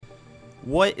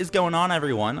What is going on,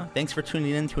 everyone? Thanks for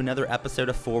tuning in to another episode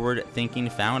of Forward Thinking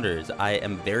Founders. I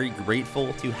am very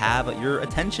grateful to have your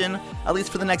attention, at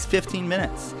least for the next 15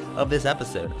 minutes of this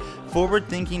episode. Forward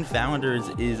Thinking Founders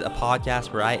is a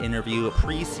podcast where I interview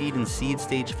pre-seed and seed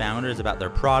stage founders about their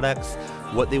products,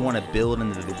 what they want to build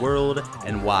into the world,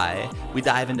 and why. We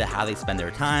dive into how they spend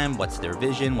their time, what's their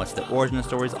vision, what's their origin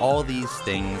stories, all these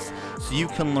things, so you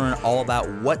can learn all about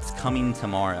what's coming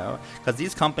tomorrow. Because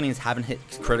these companies haven't hit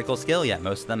critical scale yet.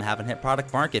 Most of them haven't hit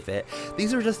product market fit.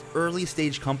 These are just early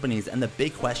stage companies, and the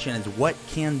big question is, what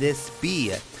can this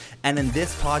be? And in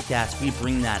this podcast, we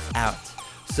bring that out.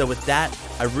 So with that,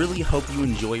 I really hope you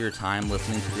enjoy your time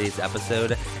listening to today's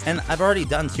episode. And I've already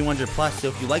done 200 plus, so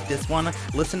if you like this one,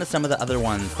 listen to some of the other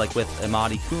ones, like with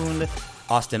Imadi Kund,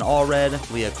 Austin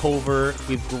Allred, Leah Culver.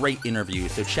 We have great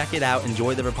interviews, so check it out,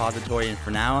 enjoy the repository, and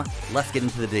for now, let's get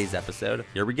into today's episode.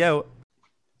 Here we go.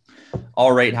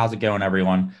 All right, how's it going,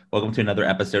 everyone? Welcome to another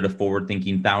episode of Forward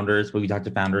Thinking Founders, where we talk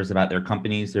to founders about their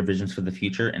companies, their visions for the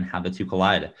future, and how the two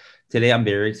collide. Today, I'm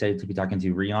very excited to be talking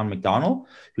to Rion McDonald,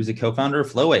 who's a co-founder of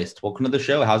FlowWaste. Welcome to the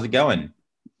show. How's it going?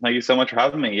 Thank you so much for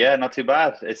having me. Yeah, not too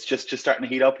bad. It's just starting to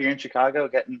heat up here in Chicago,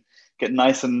 getting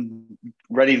nice and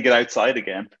ready to get outside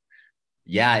again.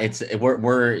 Yeah,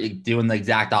 we're doing the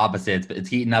exact opposite. It's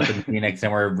heating up in Phoenix,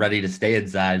 and we're ready to stay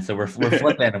inside. So we're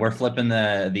flipping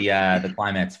the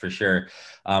climates for sure.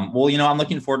 Well, I'm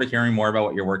looking forward to hearing more about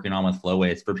what you're working on with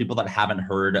FlowWaste. For people that haven't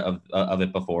heard of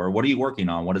it before, what are you working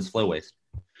on? What is FlowWaste?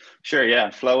 Sure, yeah.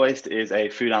 FlowWaste is a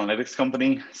food analytics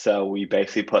company. So we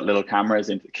basically put little cameras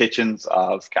into the kitchens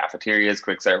of cafeterias,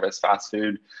 quick service, fast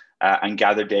food, and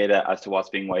gather data as to what's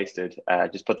being wasted.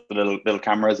 Just put the little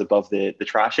cameras above the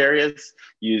trash areas,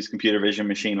 use computer vision,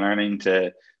 machine learning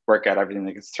to work out everything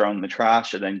that gets thrown in the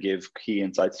trash, and then give key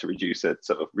insights to reduce it.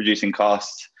 So reducing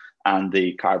costs and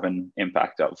the carbon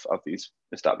impact of these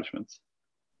establishments.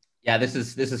 Yeah, this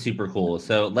is super cool.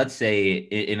 So let's say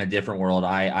in a different world,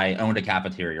 I owned a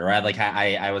cafeteria, right? Like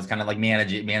I was kind of like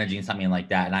managing something like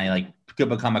that, and I like could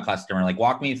become a customer. Like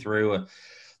walk me through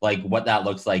like what that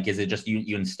looks like. Is it just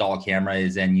you install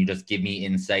cameras and you just give me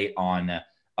insight on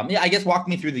I guess walk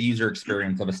me through the user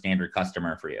experience of a standard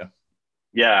customer for you.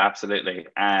 Yeah, absolutely.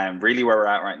 Really where we're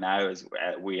at right now is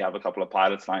we have a couple of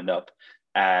pilots lined up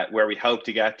where we hope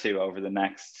to get to over the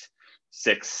next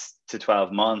 6 to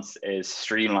 12 months is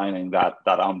streamlining that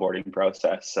onboarding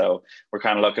process. So we're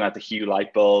kind of looking at the Hue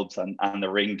light bulbs and the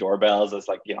Ring doorbells as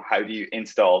like, how do you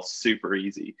install super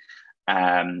easy?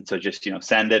 So just,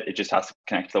 send it. It just has to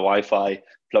connect to the Wi-Fi,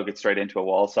 plug it straight into a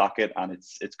wall socket, and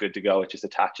it's good to go. It just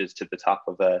attaches to the top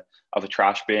of a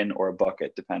trash bin or a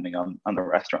bucket, depending on the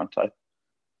restaurant type.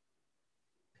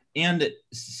 And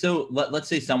so let's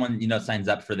say someone, signs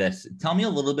up for this. Tell me a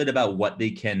little bit about what they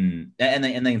can, and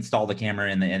they install the camera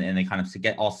and they kind of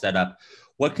get all set up.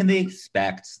 What can they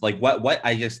expect? Like what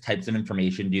I guess types of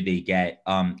information do they get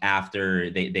after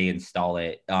they install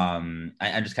it? I'm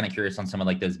just kind of curious on some of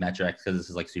like those metrics, because this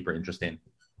is like super interesting.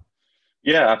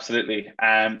 Yeah, absolutely.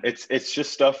 It's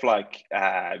just stuff like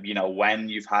when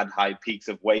you've had high peaks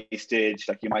of wastage,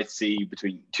 like you might see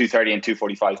between 2:30 and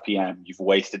 2:45 p.m. you've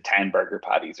wasted 10 burger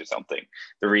patties or something.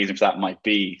 The reason for that might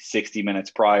be 60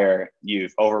 minutes prior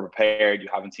you've over prepared, you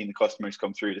haven't seen the customers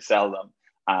come through to sell them,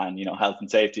 and health and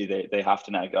safety they have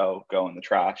to now go in the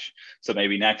trash. So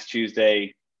maybe next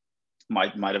Tuesday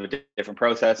might have a different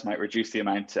process, might reduce the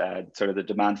amount, sort of the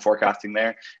demand forecasting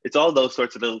there. It's all those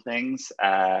sorts of little things.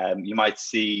 You might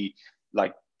see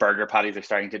like burger patties are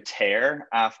starting to tear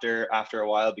after a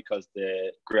while because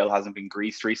the grill hasn't been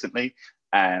greased recently.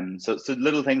 So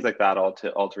little things like that, all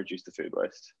to reduce the food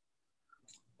waste.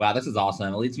 Wow, this is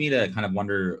awesome. It leads me to kind of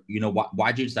wonder,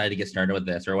 why'd you decide to get started with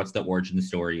this, or what's the origin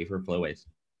story for FlowWaste?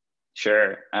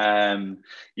 Sure.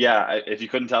 Yeah, if you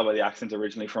couldn't tell by the accent,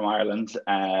 originally from Ireland.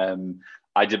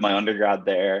 I did my undergrad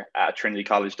there at Trinity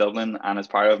College Dublin, and as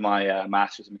part of my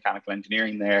master's in mechanical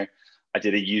engineering there, I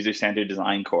did a user-centered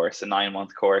design course, a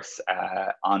 9-month course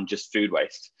on just food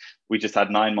waste. We just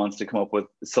had 9 months to come up with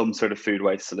some sort of food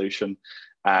waste solution.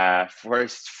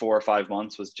 First 4 or 5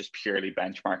 months was just purely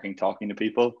benchmarking, talking to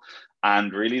people,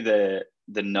 and really the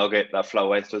nugget that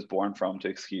FlowWaste was born from, to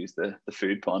excuse the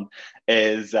food pun,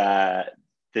 is the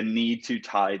need to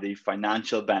tie the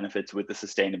financial benefits with the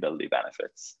sustainability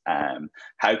benefits.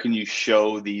 How can you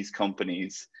show these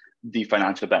companies the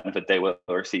financial benefit they will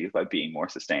receive by being more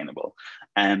sustainable?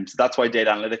 And so that's why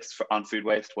data analytics on food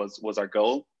waste was our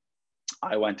goal.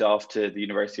 I went off to the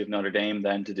University of Notre Dame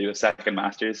then to do a second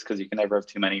master's, because you can never have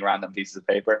too many random pieces of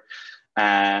paper.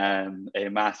 A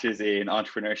master's in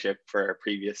entrepreneurship for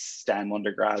previous STEM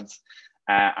undergrads.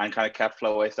 and kind of kept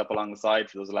Flow Waste up along the side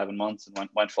for those 11 months and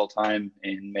went full time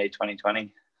in May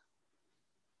 2020.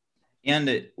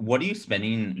 And what are you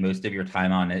spending most of your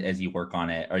time on as you work on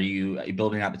it? Are you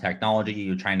building out the technology?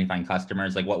 You're trying to find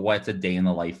customers? Like what's a day in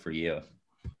the life for you?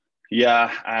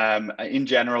 Yeah, in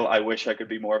general, I wish I could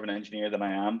be more of an engineer than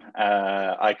I am.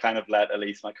 I kind of let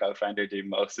Elise, my co-founder, do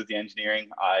most of the engineering.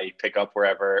 I pick up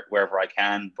wherever I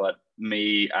can, but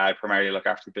me, I primarily look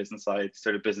after the business side,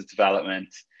 sort of business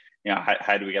development. You know,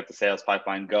 how do we get the sales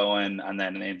pipeline going, and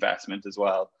then an investment as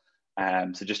well.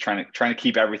 So just trying to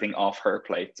keep everything off her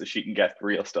plate so she can get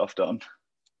real stuff done.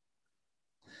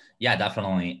 Yeah,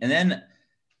 definitely. And then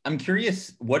I'm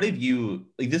curious, what have you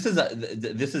like? This is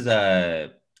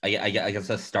a I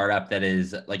guess a startup that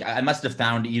is like I must have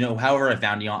found, you know, however I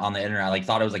found you on the internet, I like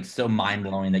thought it was like so mind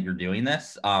blowing that you're doing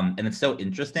this. And it's so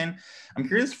interesting. I'm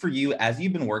curious for you, as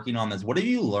you've been working on this, what have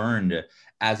you learned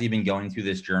as you've been going through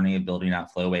this journey of building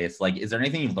out Flow Waste? Like, is there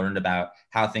anything you've learned about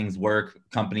how things work,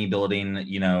 company building,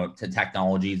 you know, to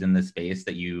technologies in this space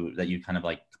that you kind of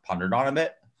like pondered on a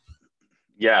bit?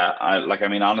 Yeah, I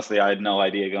mean, honestly, I had no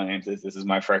idea going into this. This is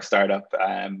my first startup.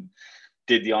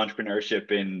 Did the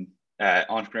entrepreneurship in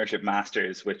entrepreneurship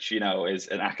masters, which, you know, is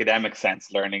an academic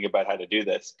sense, learning about how to do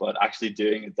this, but actually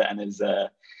doing it then is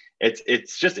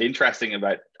it's just interesting.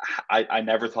 About I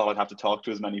never thought I'd have to talk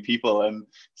to as many people and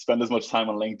spend as much time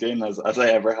on LinkedIn as I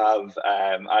ever have.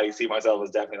 I see myself as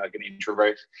definitely like an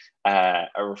introvert, a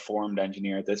reformed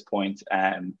engineer at this point.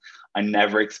 I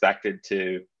never expected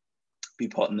to be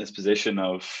put in this position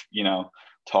of, you know,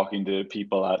 talking to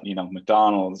people at, you know,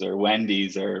 McDonald's or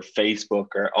Wendy's or Facebook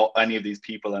or any of these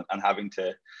people, and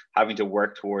having to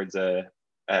work towards a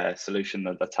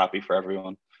solution that's happy for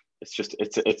everyone. It's just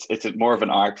it's more of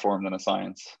an art form than a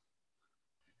science.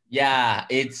 Yeah,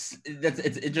 it's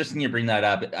interesting you bring that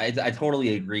up. I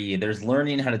totally agree. There's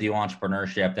learning how to do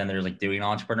entrepreneurship, then there's like doing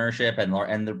entrepreneurship,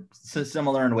 and they're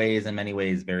similar in ways, in many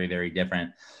ways, very, very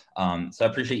different. So I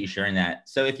appreciate you sharing that.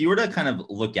 So if you were to kind of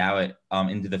look out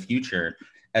into the future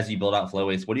as you build out Flow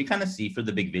Waste, what do you kind of see for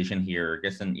the big vision here? I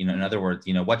guess, in other words,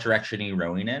 you know, what direction are you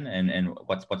rowing in, and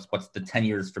what's the 10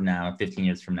 years from now, 15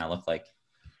 years from now look like?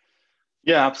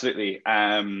 Yeah, absolutely.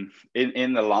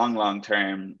 In the long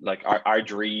term, like our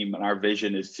dream and our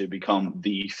vision is to become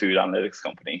the food analytics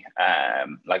company.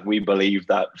 Like, we believe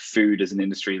that food is an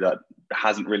industry that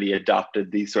hasn't really adopted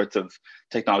these sorts of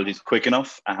technologies quick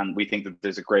enough, and we think that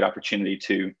there's a great opportunity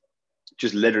to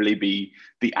just literally be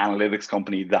the analytics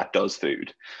company that does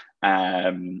food.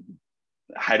 How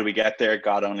do we get there?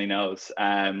 God only knows.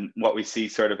 What we see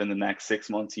sort of in the next 6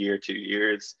 months, year, 2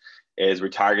 years, is we're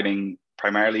targeting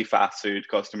primarily fast food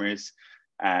customers.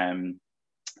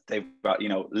 They've got, you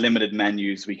know, limited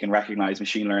menus. We can recognize,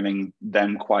 machine learning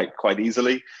them quite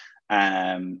easily,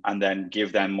 and then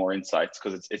give them more insights,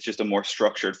 because it's just a more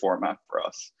structured format for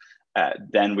us.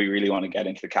 Then we really want to get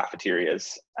into the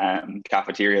cafeterias.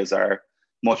 Cafeterias are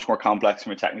much more complex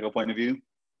from a technical point of view,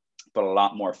 but a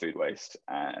lot more food waste.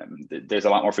 There's a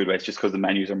lot more food waste just because the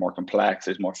menus are more complex.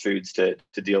 There's more foods to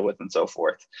deal with and so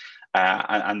forth.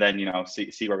 And then, you know,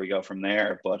 see where we go from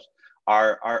there. But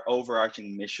our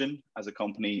overarching mission as a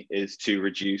company is to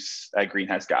reduce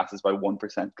greenhouse gases by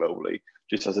 1% globally,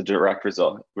 just as a direct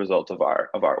result of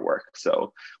our work.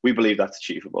 So we believe that's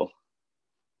achievable.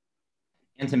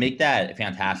 And to make that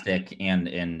fantastic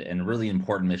and really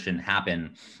important mission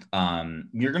happen,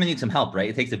 you're going to need some help, right?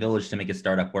 It takes a village to make a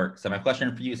startup work. So my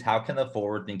question for you is, how can the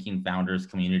forward-thinking founders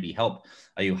community help?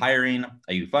 Are you hiring?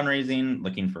 Are you fundraising?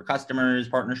 Looking for customers,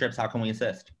 partnerships? How can we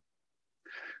assist?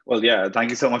 Well, yeah, thank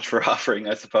you so much for offering.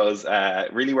 I suppose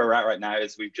really where we're at right now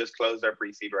is we've just closed our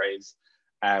pre-seed raise.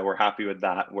 We're happy with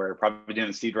that. We're probably doing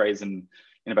a seed raise in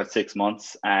about 6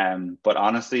 months. But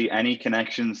honestly, any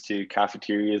connections to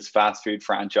cafeterias, fast food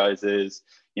franchises,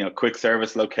 you know, quick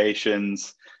service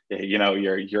locations, you know,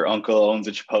 your uncle owns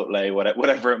a Chipotle,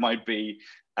 whatever it might be,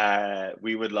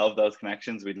 we would love those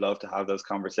connections. We'd love to have those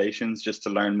conversations just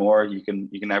to learn more. You can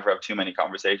never have too many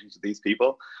conversations with these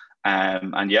people.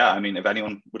 And yeah, I mean, if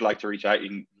anyone would like to reach out, you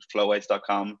can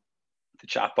flowwaste.com. The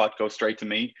chatbot goes straight to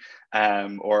me,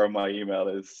 or my email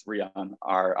is Rian,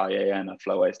 RIAN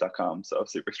 @flowwaste.com. So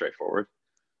super straightforward.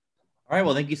 All right.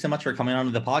 Well, thank you so much for coming on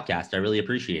to the podcast. I really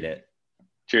appreciate it.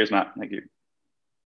 Cheers, Matt. Thank you.